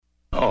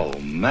Oh,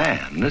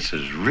 man, this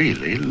is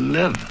really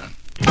living.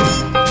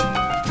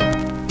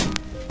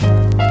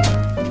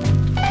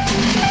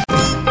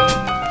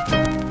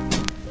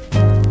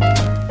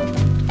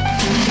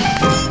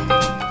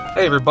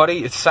 Hey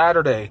everybody, it's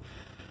Saturday,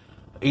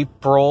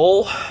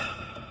 April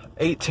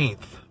 18th,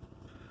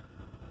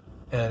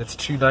 and it's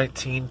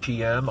 2:19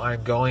 p.m.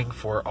 I'm going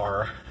for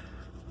our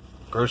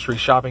grocery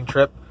shopping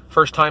trip.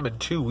 First time in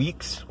 2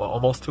 weeks, well,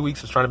 almost 2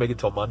 weeks. I was trying to make it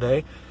till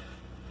Monday,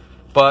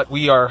 but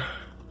we are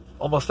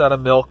almost out of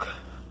milk,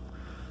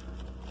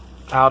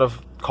 out of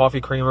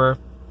coffee creamer,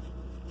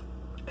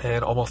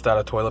 and almost out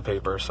of toilet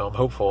paper, so I'm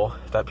hopeful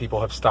that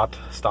people have stopped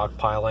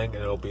stockpiling and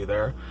it'll be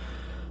there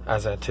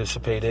as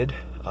anticipated.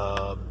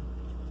 And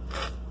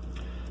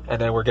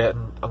then I'm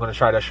going to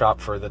try to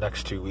shop for the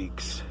next 2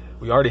 weeks.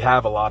 We already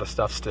have a lot of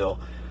stuff still,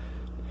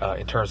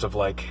 in terms of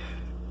like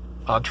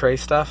entree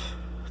stuff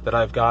that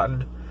I've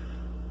gotten.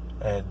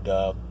 And,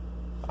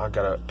 I'm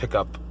going to pick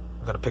up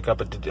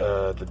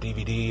the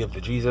DVD of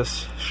the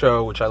Jesus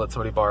show, which I let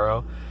somebody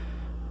borrow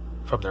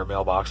from their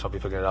mailbox. I'll be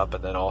picking it up.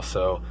 And then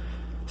also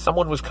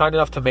someone was kind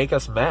enough to make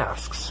us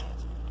masks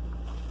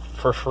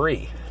for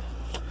free.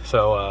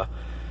 So, I'm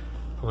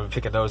going to be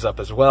picking those up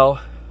as well.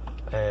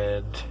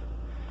 And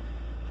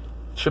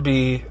it should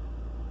be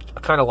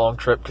a kind of long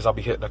trip because I'll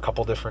be hitting a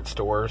couple different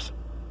stores,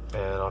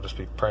 and I'll just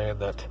be praying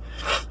that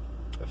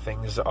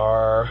things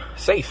are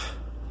safe.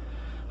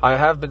 I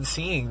have been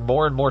seeing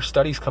more and more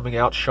studies coming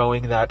out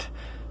showing that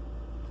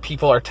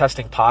people are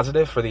testing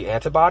positive for the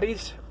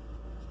antibodies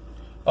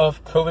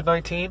of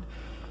COVID-19,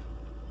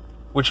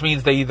 which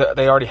means they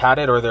already had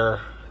it or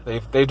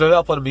they've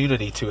developed an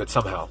immunity to it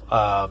somehow.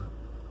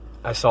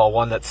 I saw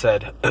one that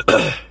said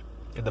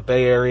in the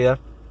Bay Area,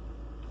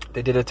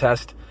 they did a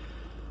test,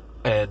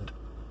 and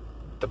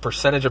the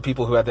percentage of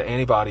people who had the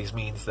antibodies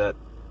means that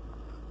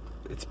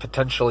it's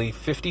potentially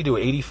 50 to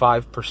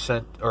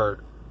 85%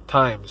 or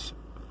times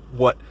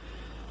what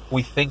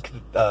we think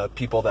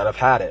people that have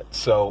had it.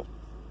 So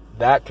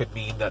that could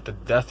mean that the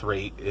death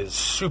rate is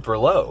super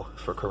low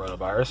for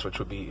coronavirus, which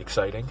would be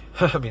exciting.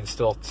 I mean,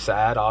 still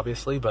sad,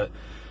 obviously, but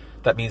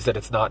that means that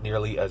it's not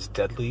nearly as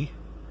deadly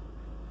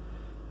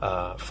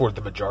for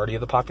the majority of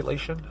the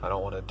population. I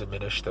don't want to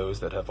diminish those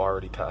that have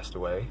already passed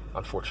away,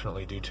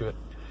 unfortunately, due to it.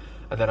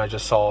 And then I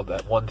just saw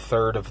that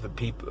 1/3 of the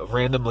people,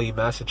 randomly a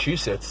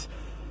Massachusetts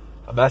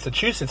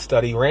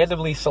study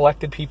randomly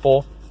selected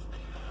people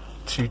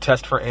to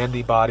test for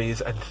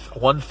antibodies, and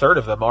 1/3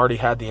 of them already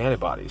had the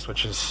antibodies,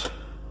 which is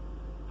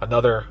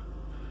another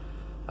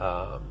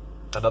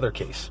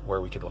case where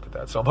we can look at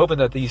that. So I'm hoping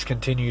that these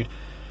continued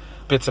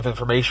bits of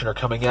information are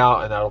coming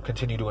out, and that'll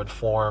continue to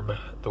inform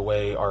the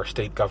way our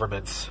state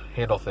governments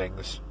handle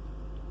things.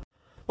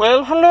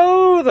 Well,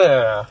 hello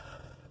there.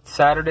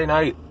 Saturday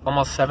night,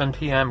 almost 7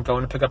 p.m.,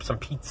 going to pick up some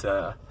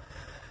pizza,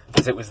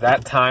 because it was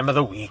that time of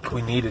the week.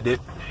 We needed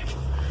it.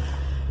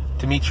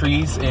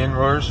 Dimitri's in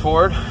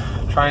Royersford,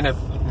 trying to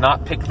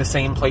not pick the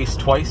same place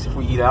twice if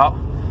we eat out.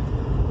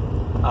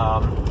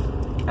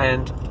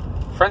 And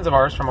friends of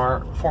ours from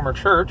our former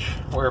church,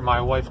 where my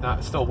wife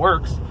still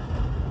works,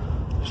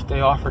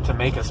 they offered to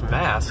make us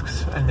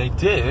masks, and they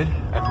did.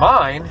 And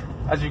mine,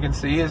 as you can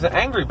see, is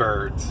Angry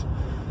Birds.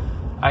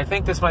 I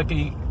think this might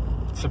be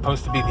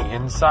supposed to be the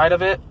inside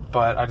of it,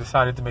 but I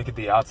decided to make it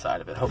the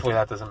outside of it. Hopefully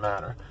that doesn't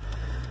matter.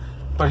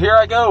 But here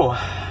I go.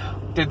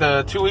 Did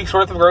the 2 weeks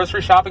worth of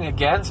grocery shopping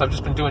again, so I've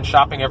just been doing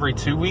shopping every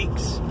 2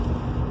 weeks.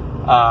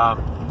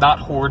 Not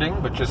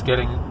hoarding, but just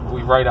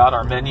we write out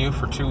our menu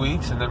for 2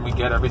 weeks, and then we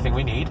get everything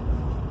we need.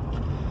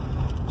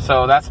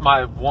 So that's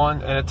my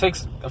one, and it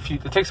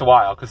takes a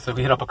while because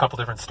we hit up a couple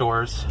different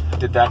stores.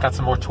 Did that, got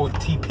some more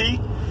TP,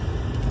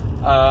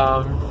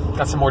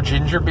 got some more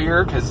ginger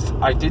beer because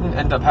I didn't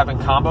end up having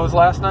combos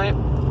last night.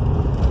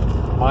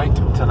 Might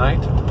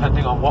tonight,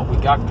 depending on what we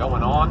got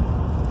going on.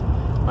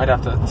 Might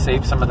have to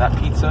save some of that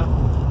pizza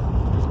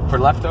for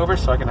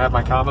leftovers so I can have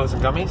my combos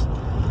and gummies.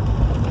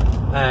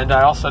 And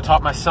I also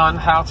taught my son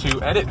how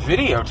to edit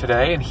video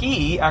today, and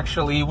he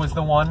actually was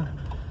the one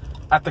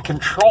at the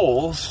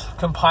controls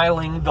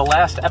compiling the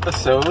last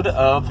episode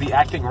of The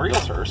Acting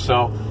Realtor.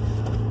 So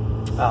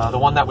the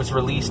one that was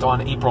released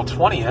on April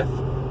 20th,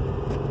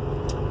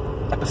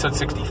 episode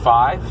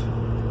 65,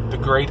 The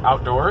Great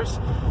Outdoors,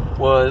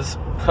 was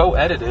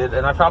co-edited,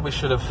 and I probably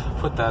should have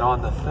put that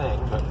on the thing,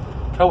 but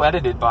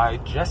co-edited by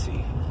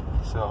Jesse.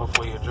 So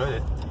hopefully you enjoyed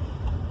it.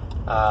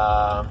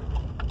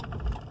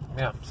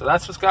 Yeah, so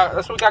that's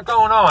what we got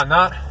going on.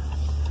 Not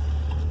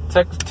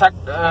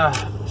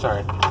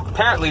sorry.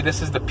 Apparently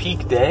this is the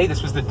peak day.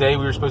 This was the day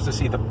we were supposed to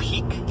see the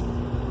peak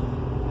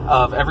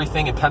of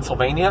everything in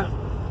Pennsylvania.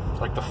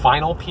 Like the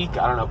final peak,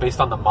 I don't know,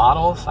 based on the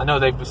models. I know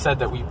they've said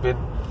that we've been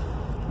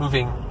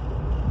moving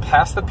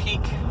past the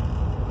peak.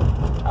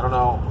 I don't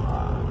know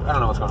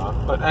what's going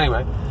on. But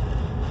anyway,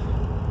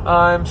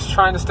 I'm just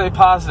trying to stay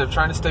positive,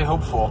 trying to stay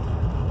hopeful.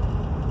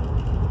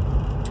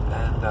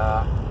 And,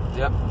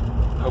 yep,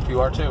 hope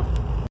you are too.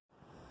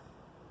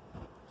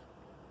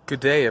 Good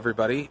day,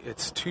 everybody.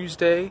 It's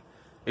Tuesday,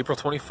 April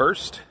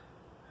 21st.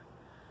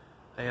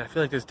 And I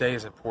feel like this day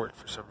is important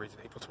for some reason.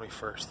 April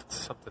 21st. It's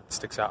something that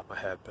sticks out in my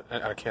head, but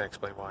I can't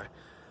explain why.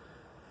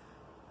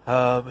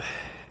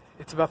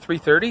 It's about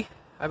 3:30,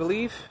 I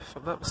believe, if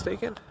I'm not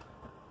mistaken.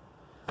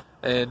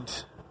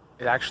 And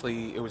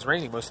it was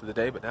raining most of the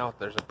day, but now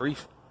there's a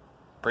brief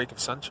break of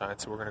sunshine,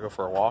 so we're going to go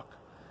for a walk.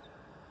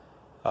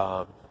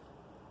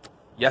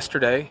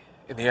 Yesterday,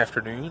 in the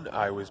afternoon,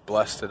 I was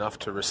blessed enough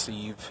to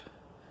receive,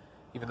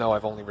 even though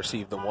I've only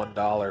received the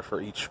 $1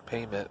 for each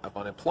payment of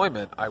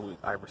unemployment, I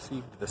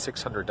received the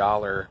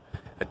 $600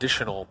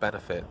 additional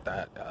benefit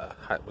that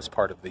was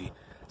part of the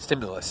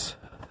stimulus,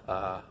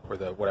 or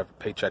the whatever,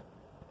 Paycheck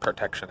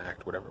Protection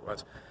Act, whatever it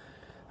was.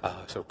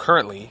 So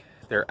currently,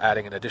 they're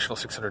adding an additional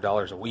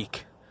 $600 a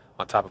week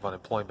on top of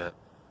unemployment.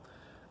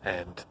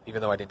 And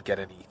even though I didn't get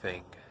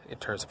anything in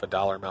terms of a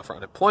dollar amount for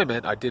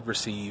unemployment, I did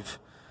receive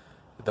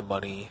the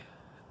money,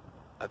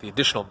 the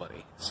additional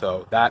money.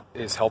 So that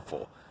is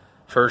helpful,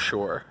 for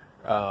sure.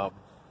 And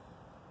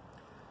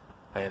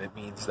it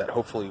means that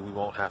hopefully we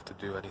won't have to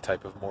do any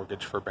type of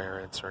mortgage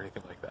forbearance or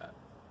anything like that.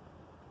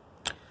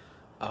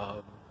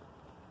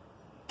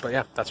 But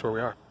yeah, that's where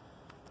we are.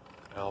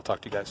 I'll talk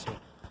to you guys soon.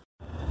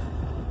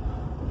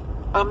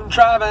 I'm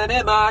driving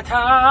in my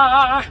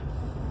car.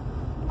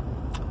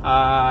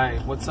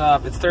 Hi, what's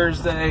up? It's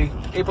Thursday,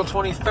 April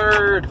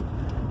 23rd.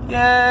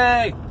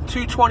 Yay!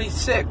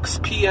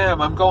 2:26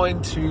 p.m. I'm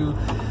going to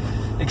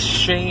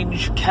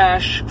exchange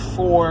cash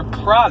for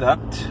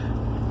product.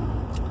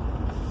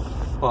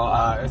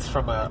 Well, it's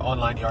from an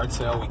online yard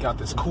sale. We got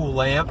this cool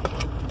lamp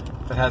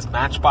that has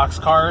Matchbox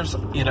cars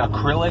in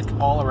acrylic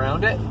all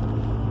around it.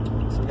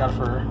 So we got it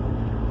for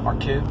our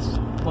kids,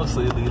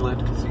 mostly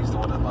Leland, because he's the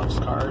one that loves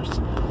cars.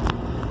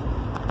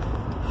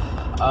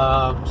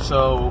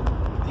 So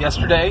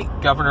yesterday,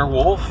 Governor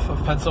Wolf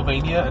of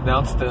Pennsylvania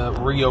announced the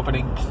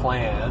reopening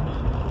plan,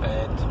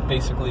 and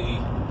basically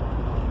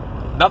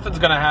nothing's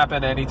going to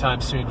happen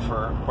anytime soon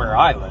for where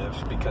I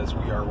live, because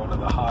we are one of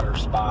the hotter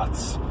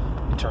spots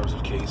in terms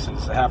of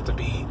cases. They have to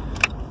be,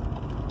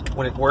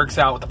 when it works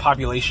out with the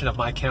population of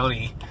my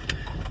county,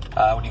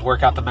 when you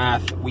work out the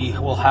math, we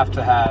will have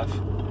to have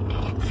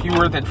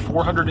fewer than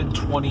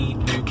 420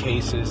 new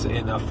cases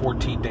in a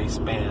 14-day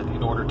span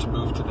in order to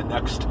move to the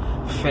next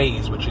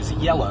phase, which is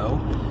yellow.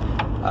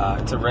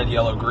 It's a red,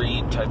 yellow,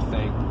 green type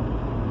thing.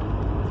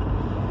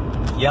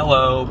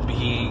 Yellow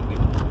being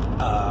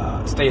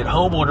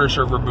stay-at-home orders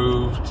are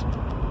removed.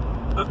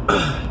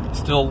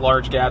 Still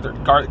large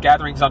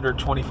gatherings under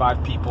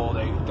 25 people.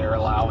 They're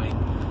allowing.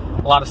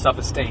 A lot of stuff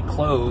is staying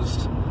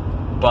closed,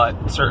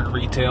 but certain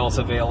retail is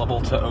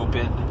available to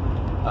open,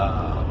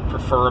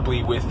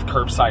 preferably with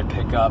curbside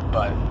pickup.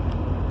 But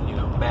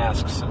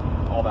masks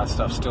and all that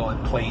stuff still in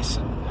place,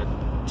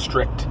 and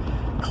strict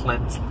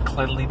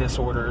cleanliness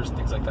orders,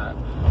 things like that.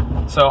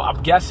 So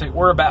I'm guessing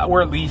we're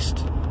at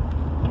least,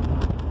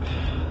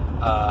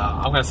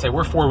 I'm going to say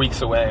we're 4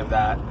 weeks away of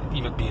that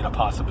even being a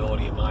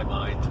possibility in my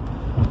mind.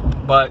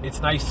 But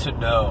it's nice to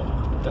know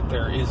that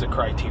there is a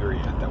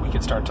criteria that we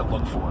can start to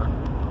look for.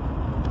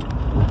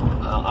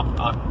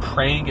 I'm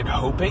praying and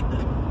hoping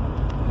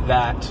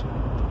that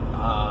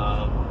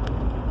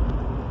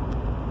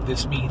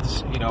this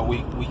means,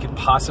 we can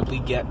possibly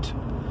get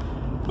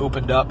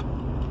opened up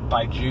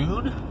by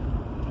June,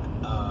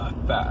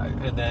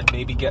 and then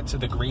maybe get to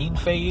the green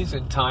phase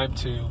in time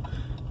to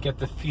get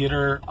the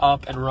theater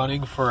up and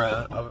running for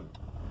a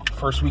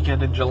first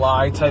weekend in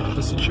July type of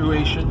a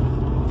situation.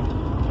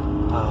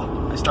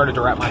 I started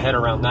to wrap my head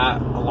around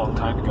that a long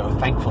time ago,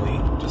 thankfully,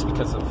 just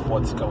because of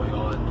what's going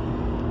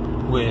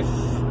on with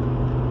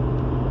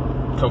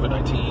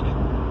COVID-19.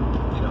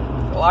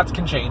 And, a lot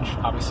can change,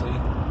 obviously.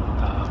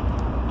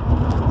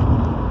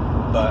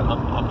 But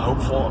I'm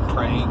hopeful, I'm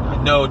praying. I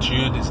know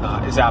June is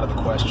out of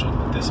the question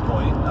at this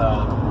point.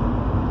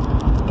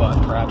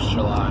 But perhaps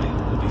July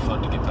will be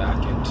fun to get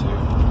back into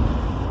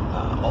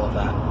all of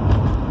that.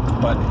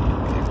 But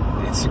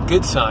it's a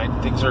good sign.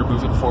 Things are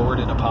moving forward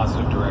in a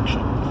positive direction.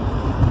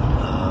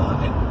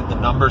 And the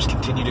numbers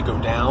continue to go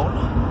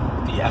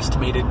down. The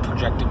estimated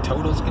projected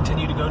totals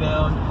continue to go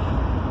down.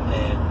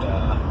 And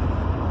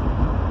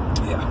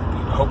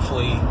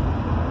hopefully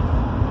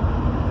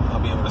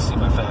I'll be able to see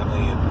my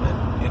family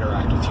and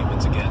interact with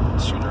humans again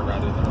sooner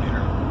rather than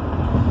later.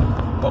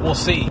 But we'll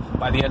see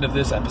by the end of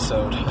this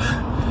episode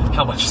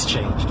how much has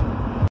changed.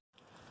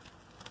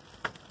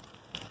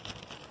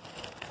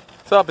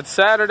 What's up? It's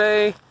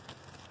Saturday,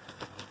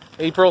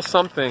 April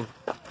something,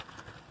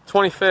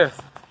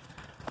 25th,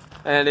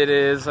 and it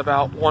is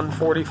about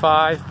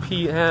 1:45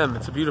 p.m.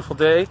 It's a beautiful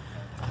day,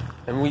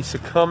 and we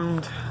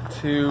succumbed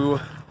to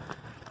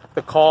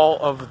the call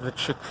of the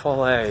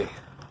Chick-fil-A.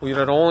 We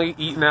had only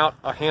eaten out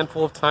a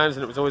handful of times,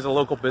 and it was always a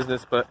local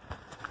business, but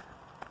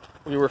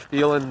we were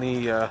feeling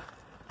the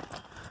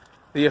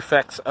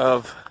effects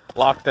of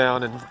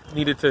lockdown and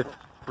needed to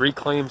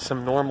reclaim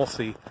some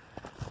normalcy.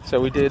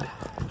 So we did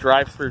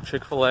drive-through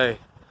Chick-fil-A,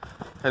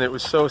 and it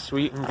was so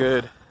sweet and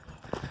good.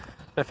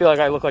 I feel like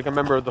I look like a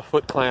member of the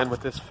Foot Clan with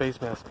this face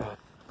mask on.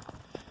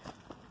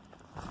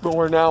 But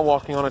we're now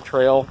walking on a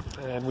trail,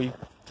 and we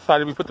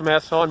decided we put the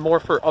masks on more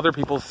for other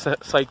people's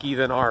psyche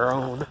than our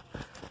own.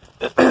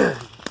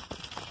 But,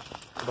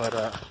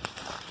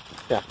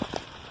 yeah.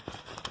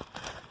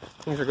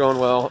 Things are going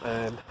well,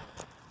 and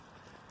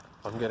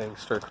I'm getting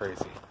stir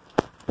crazy.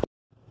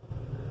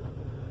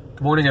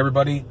 Good morning,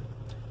 everybody.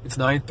 It's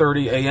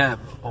 9:30 a.m.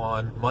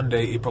 on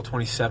Monday, April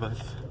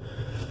 27th.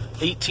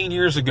 18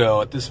 years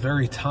ago, at this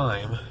very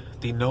time,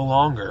 the No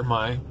Longer,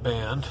 my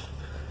band,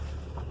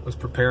 was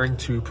preparing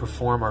to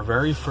perform our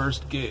very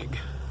first gig.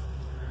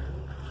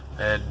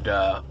 And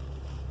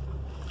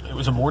it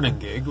was a morning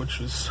gig, which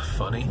was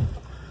funny,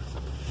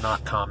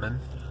 not common.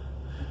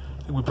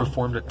 We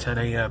performed at 10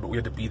 a.m., but we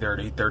had to be there at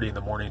 8:30 in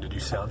the morning to do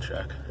sound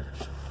check.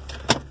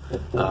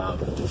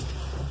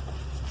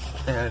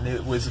 And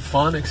it was a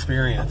fun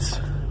experience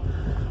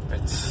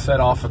and set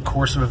off a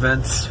course of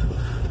events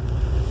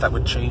that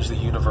would change the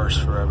universe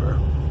forever.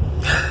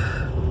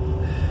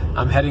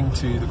 I'm heading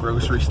to the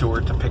grocery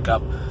store to pick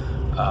up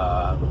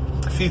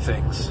a few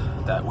things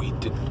that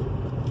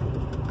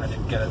I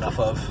didn't get enough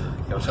of.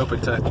 I was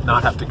hoping to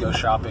not have to go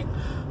shopping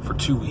for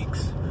 2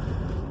 weeks.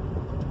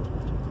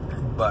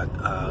 But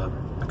I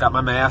got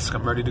my mask,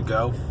 I'm ready to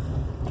go.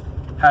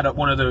 Had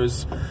one of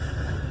those,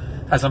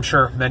 as I'm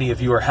sure many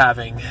of you are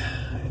having,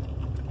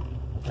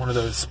 one of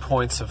those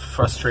points of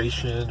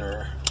frustration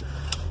or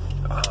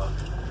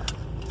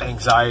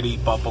anxiety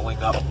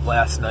bubbling up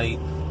last night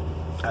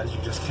as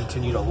you just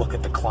continue to look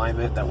at the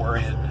climate that we're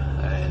in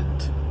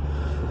and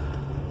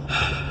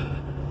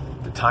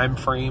the time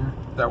frame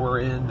that we're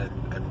in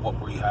and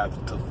what we have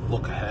to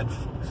look ahead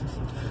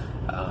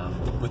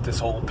with this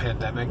whole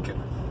pandemic.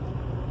 And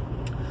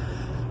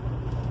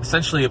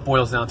essentially it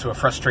boils down to a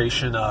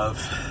frustration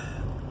of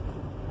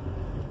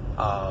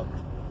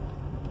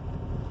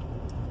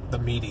the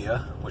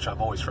media, which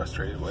I'm always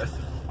frustrated with,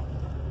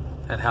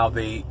 and how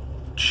they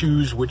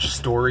choose which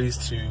stories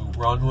to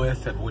run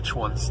with and which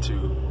ones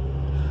to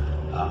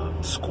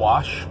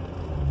squash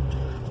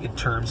in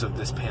terms of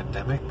this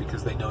pandemic,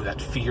 because they know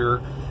that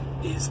fear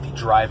is the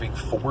driving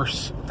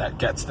force that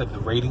gets them the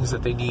ratings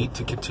that they need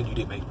to continue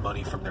to make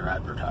money from their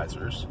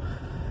advertisers.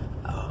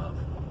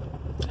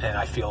 And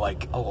I feel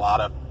like a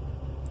lot of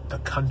the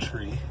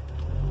country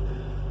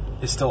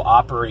is still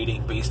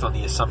operating based on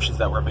the assumptions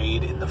that were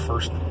made in the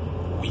first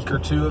week or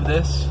two of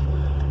this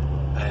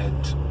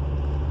and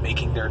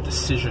making their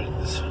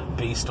decisions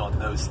based on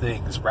those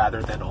things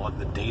rather than on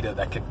the data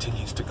that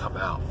continues to come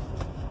out.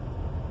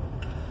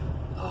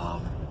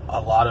 A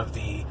lot of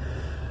the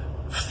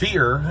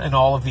fear and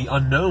all of the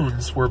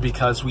unknowns were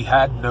because we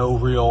had no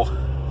real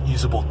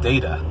usable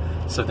data.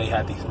 So they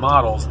had these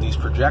models, these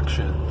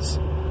projections,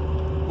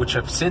 which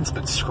have since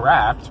been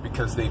scrapped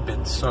because they've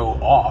been so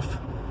off.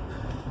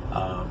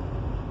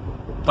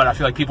 But I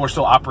feel like people are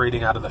still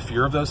operating out of the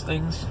fear of those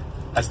things,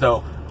 as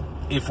though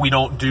if we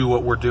don't do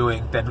what we're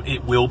doing, then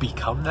it will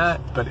become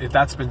that. But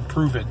that's been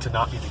proven to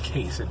not be the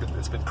case.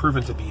 It's been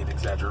proven to be an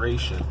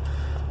exaggeration.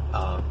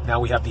 Now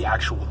we have the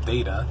actual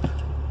data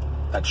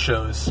that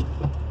shows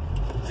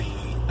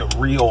the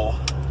real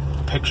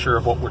picture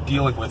of what we're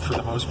dealing with for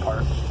the most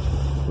part.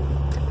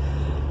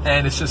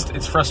 And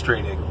it's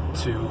frustrating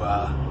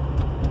to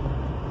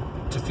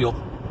feel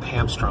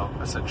hamstrung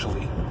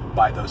essentially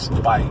by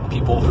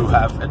people who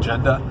have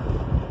agenda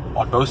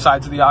on both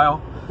sides of the aisle.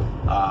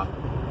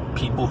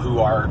 People who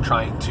are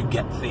trying to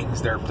get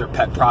things, their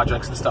pet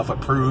projects and stuff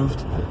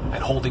approved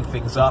and holding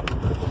things up.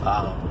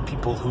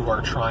 People who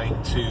are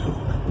trying to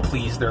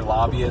please their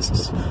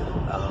lobbyists.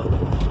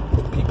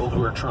 People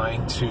who are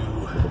trying to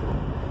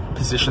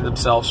position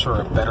themselves for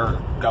a better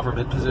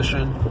government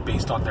position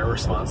based on their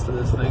response to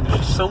this thing. There's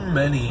just so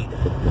many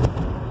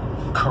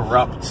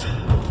corrupt,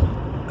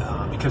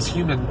 because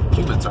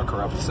humans are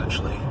corrupt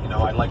essentially. You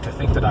know, I'd like to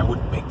think that I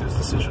wouldn't make those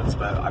decisions,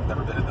 but I've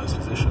never been in those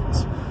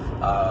positions.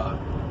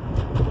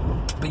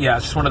 But yeah,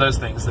 it's just one of those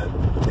things that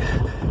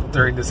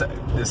during this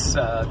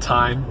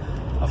time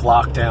of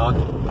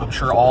lockdown, I'm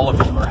sure all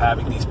of you are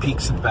having these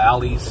peaks and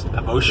valleys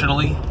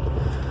emotionally.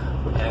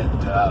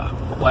 And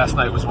last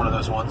night was one of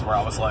those ones where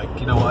I was like,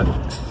 you know what?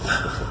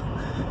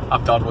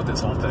 I'm done with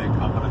this whole thing.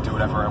 I'm going to do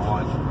whatever I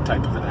want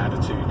type of an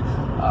attitude.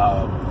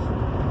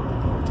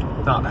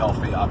 Not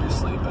healthy,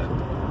 obviously, but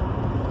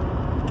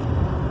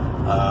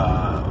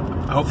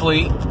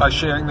hopefully by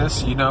sharing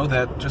this, you know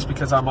that just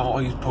because I'm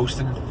always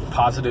posting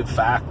positive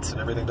facts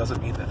and everything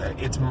doesn't mean that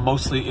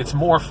it's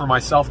more for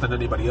myself than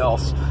anybody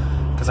else,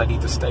 because I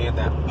need to stay in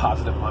that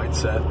positive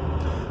mindset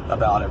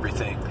about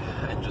everything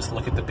and just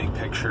look at the big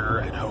picture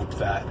and hope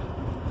that,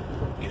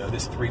 you know,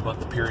 this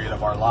 3-month period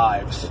of our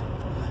lives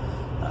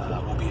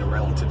will be a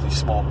relatively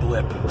small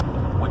blip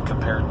when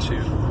compared to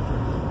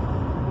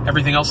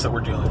everything else that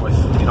we're dealing with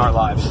in our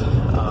lives. You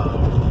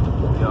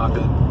know, I've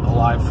been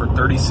alive for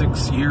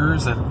 36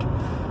 years and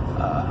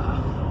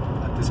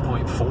at this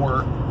point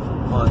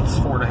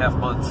 4.5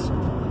 months.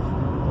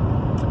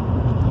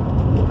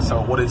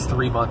 So what is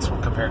 3 months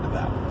when compared to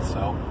that?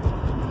 So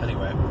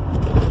anyway,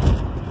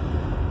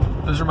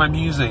 those are my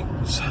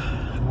musings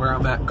and where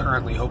I'm at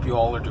currently. Hope you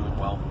all are doing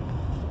well.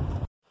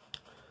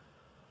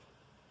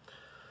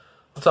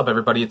 What's up,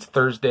 everybody? It's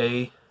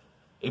Thursday,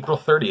 April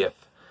 30th.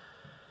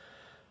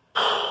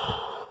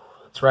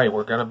 That's right,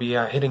 we're going to be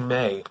hitting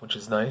May, which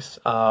is nice.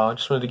 I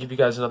just wanted to give you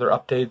guys another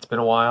update. It's been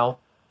a while.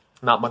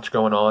 Not much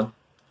going on.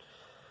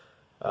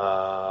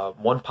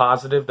 One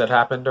positive that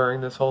happened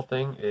during this whole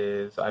thing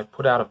is I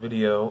put out a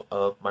video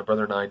of my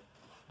brother and I,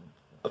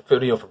 a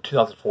video from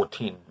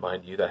 2014,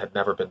 mind you, that had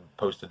never been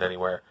posted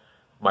anywhere.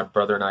 My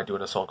brother and I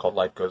doing a song called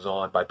Life Goes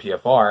On by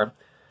PFR,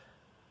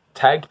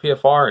 tagged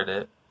PFR in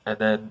it, and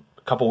then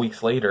a couple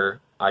weeks later,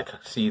 I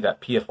see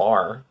that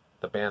PFR,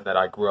 the band that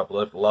I grew up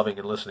loving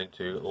and listening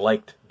to,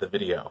 liked the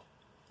video.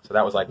 So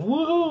that was like,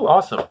 woohoo,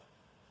 awesome.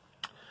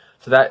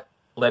 So that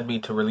led me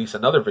to release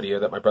another video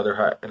that my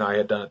brother and I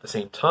had done at the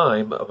same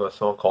time of a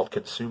song called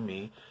Consume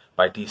Me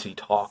by DC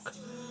Talk,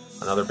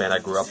 another band I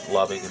grew up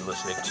loving and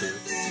listening to.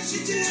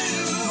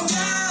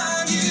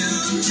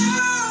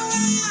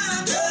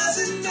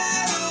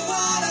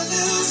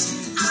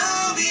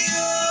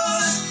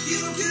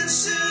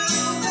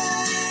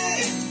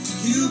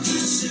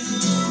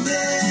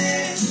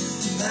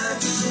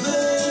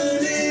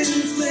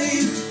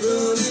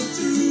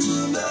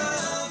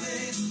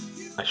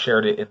 I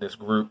shared it in this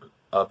group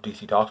of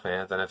DC Talk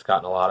fans, and it's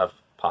gotten a lot of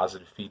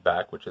positive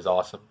feedback, which is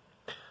awesome.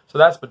 So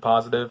that's been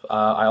positive.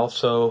 I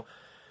also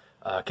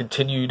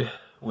continued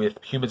with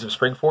Humans of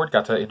Springford.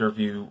 Got to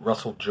interview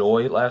Russell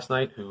Joy last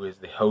night, who is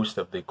the host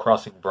of the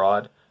Crossing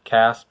Broad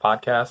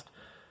podcast.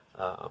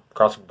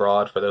 Crossing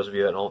Broad, for those of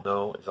you that don't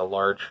know, is a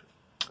large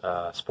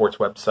sports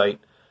website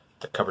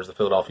that covers the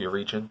Philadelphia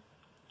region.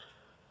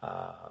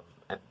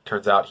 And it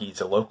turns out he's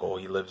a local.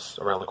 He lives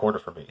around the corner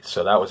from me.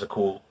 So that was a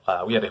cool...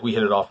 we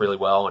hit it off really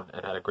well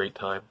and had a great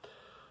time.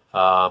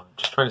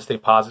 Just trying to stay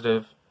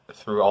positive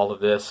through all of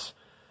this.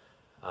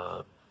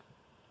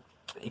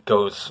 It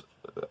goes...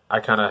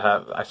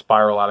 I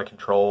spiral out of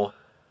control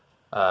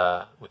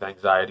with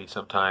anxiety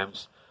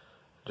sometimes,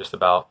 just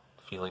about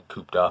feeling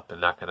cooped up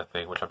and that kind of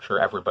thing, which I'm sure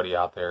everybody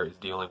out there is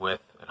dealing with.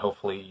 And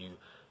hopefully you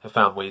have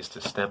found ways to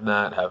stem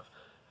that,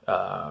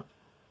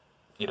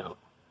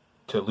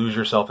 to lose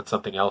yourself in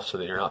something else so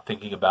that you're not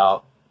thinking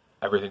about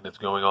everything that's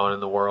going on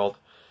in the world.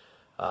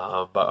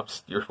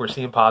 But we're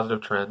seeing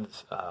positive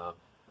trends.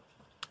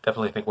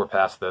 Definitely think we're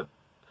past the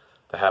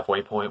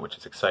halfway point, which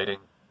is exciting.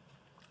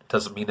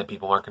 Doesn't mean that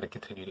people aren't going to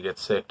continue to get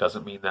sick.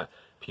 Doesn't mean that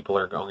people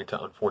are going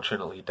to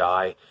unfortunately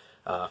die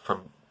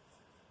from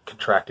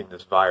contracting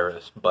this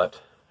virus. But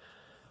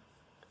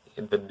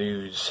in the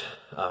news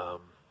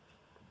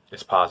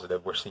is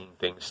positive. We're seeing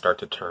things start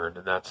to turn,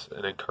 and that's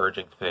an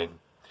encouraging thing.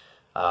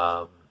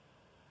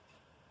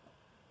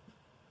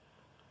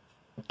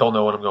 Don't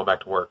know when I'm going back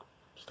to work.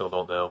 Still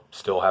don't know.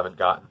 Still haven't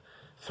gotten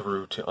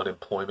through to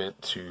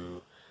unemployment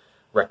to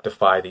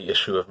rectify the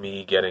issue of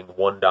me getting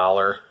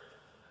 $1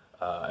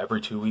 every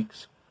 2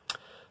 weeks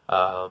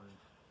to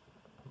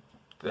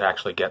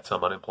actually get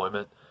some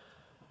unemployment.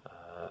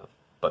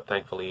 But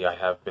thankfully I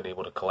have been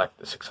able to collect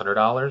the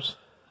 $600.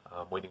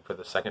 I'm waiting for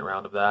the second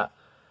round of that.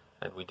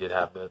 And we did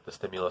have the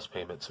stimulus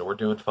payment. So we're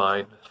doing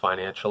fine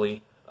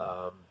financially,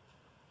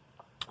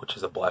 which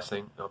is a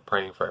blessing. I'm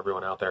praying for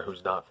everyone out there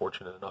who's not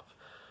fortunate enough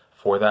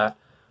for that.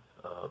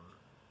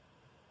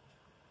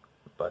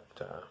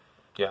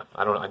 Yeah,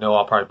 I know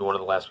I'll probably be one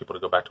of the last people to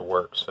go back to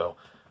work, so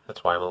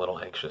that's why I'm a little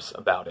anxious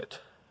about it.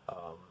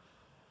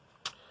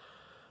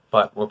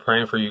 But we're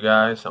praying for you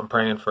guys. I'm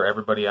praying for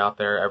everybody out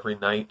there every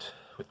night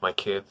with my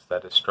kids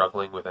that is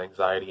struggling with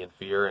anxiety and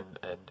fear,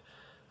 and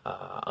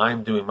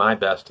I'm doing my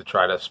best to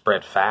try to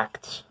spread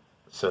facts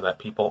so that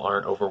people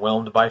aren't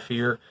overwhelmed by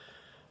fear.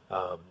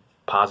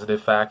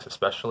 Positive facts,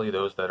 especially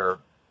those that are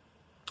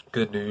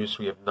good news.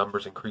 We have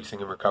numbers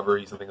increasing in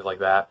recoveries and things like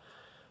that.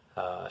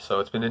 So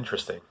it's been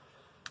interesting.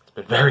 It's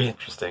been very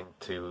interesting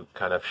to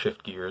kind of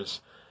shift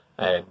gears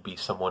and be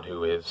someone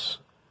who is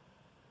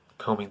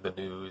combing the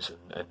news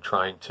and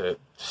trying to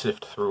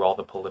sift through all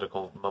the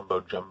political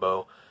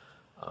mumbo-jumbo,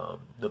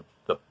 the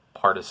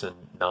partisan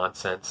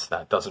nonsense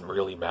that doesn't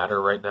really matter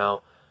right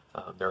now.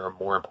 There are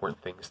more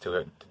important things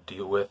to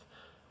deal with,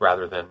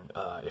 rather than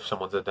if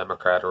someone's a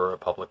Democrat or a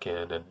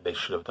Republican and they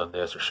should have done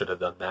this or should have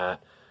done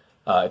that.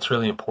 It's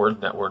really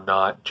important that we're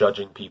not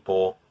judging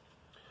people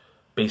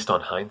based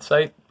on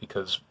hindsight,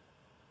 because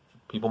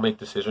people make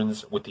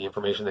decisions with the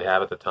information they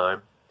have at the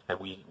time. And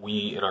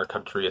we in our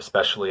country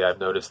especially, I've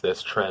noticed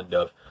this trend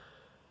of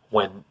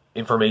when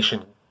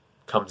information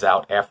comes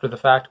out after the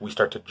fact, we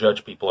start to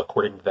judge people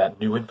according to that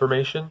new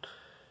information.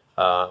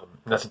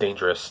 That's a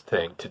dangerous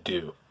thing to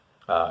do.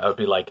 It would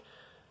be like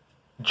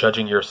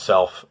judging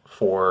yourself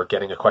for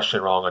getting a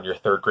question wrong on your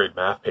third grade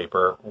math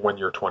paper when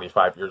you're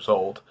 25 years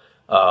old.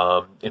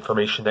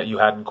 Information that you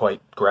hadn't quite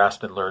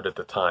grasped and learned at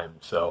the time.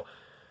 So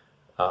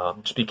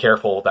just be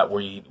careful that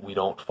we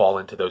don't fall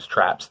into those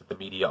traps that the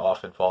media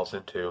often falls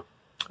into.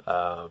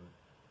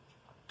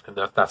 And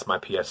that's my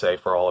PSA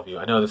for all of you.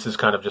 I know this has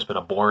kind of just been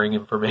a boring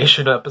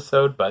information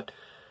episode, but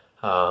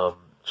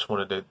just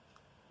wanted to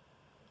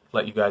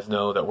let you guys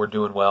know that we're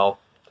doing well,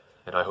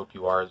 and I hope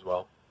you are as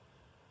well.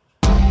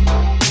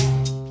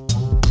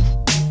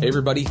 Hey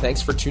everybody,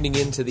 thanks for tuning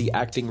in to the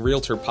Acting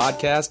Realtor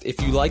podcast.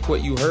 If you liked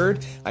what you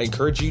heard, I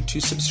encourage you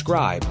to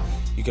subscribe.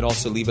 You can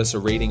also leave us a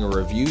rating or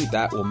review.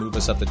 That will move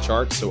us up the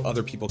charts so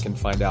other people can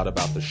find out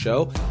about the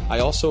show. I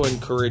also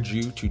encourage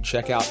you to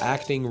check out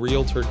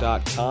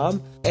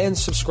actingrealtor.com and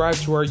subscribe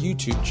to our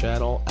YouTube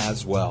channel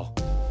as well.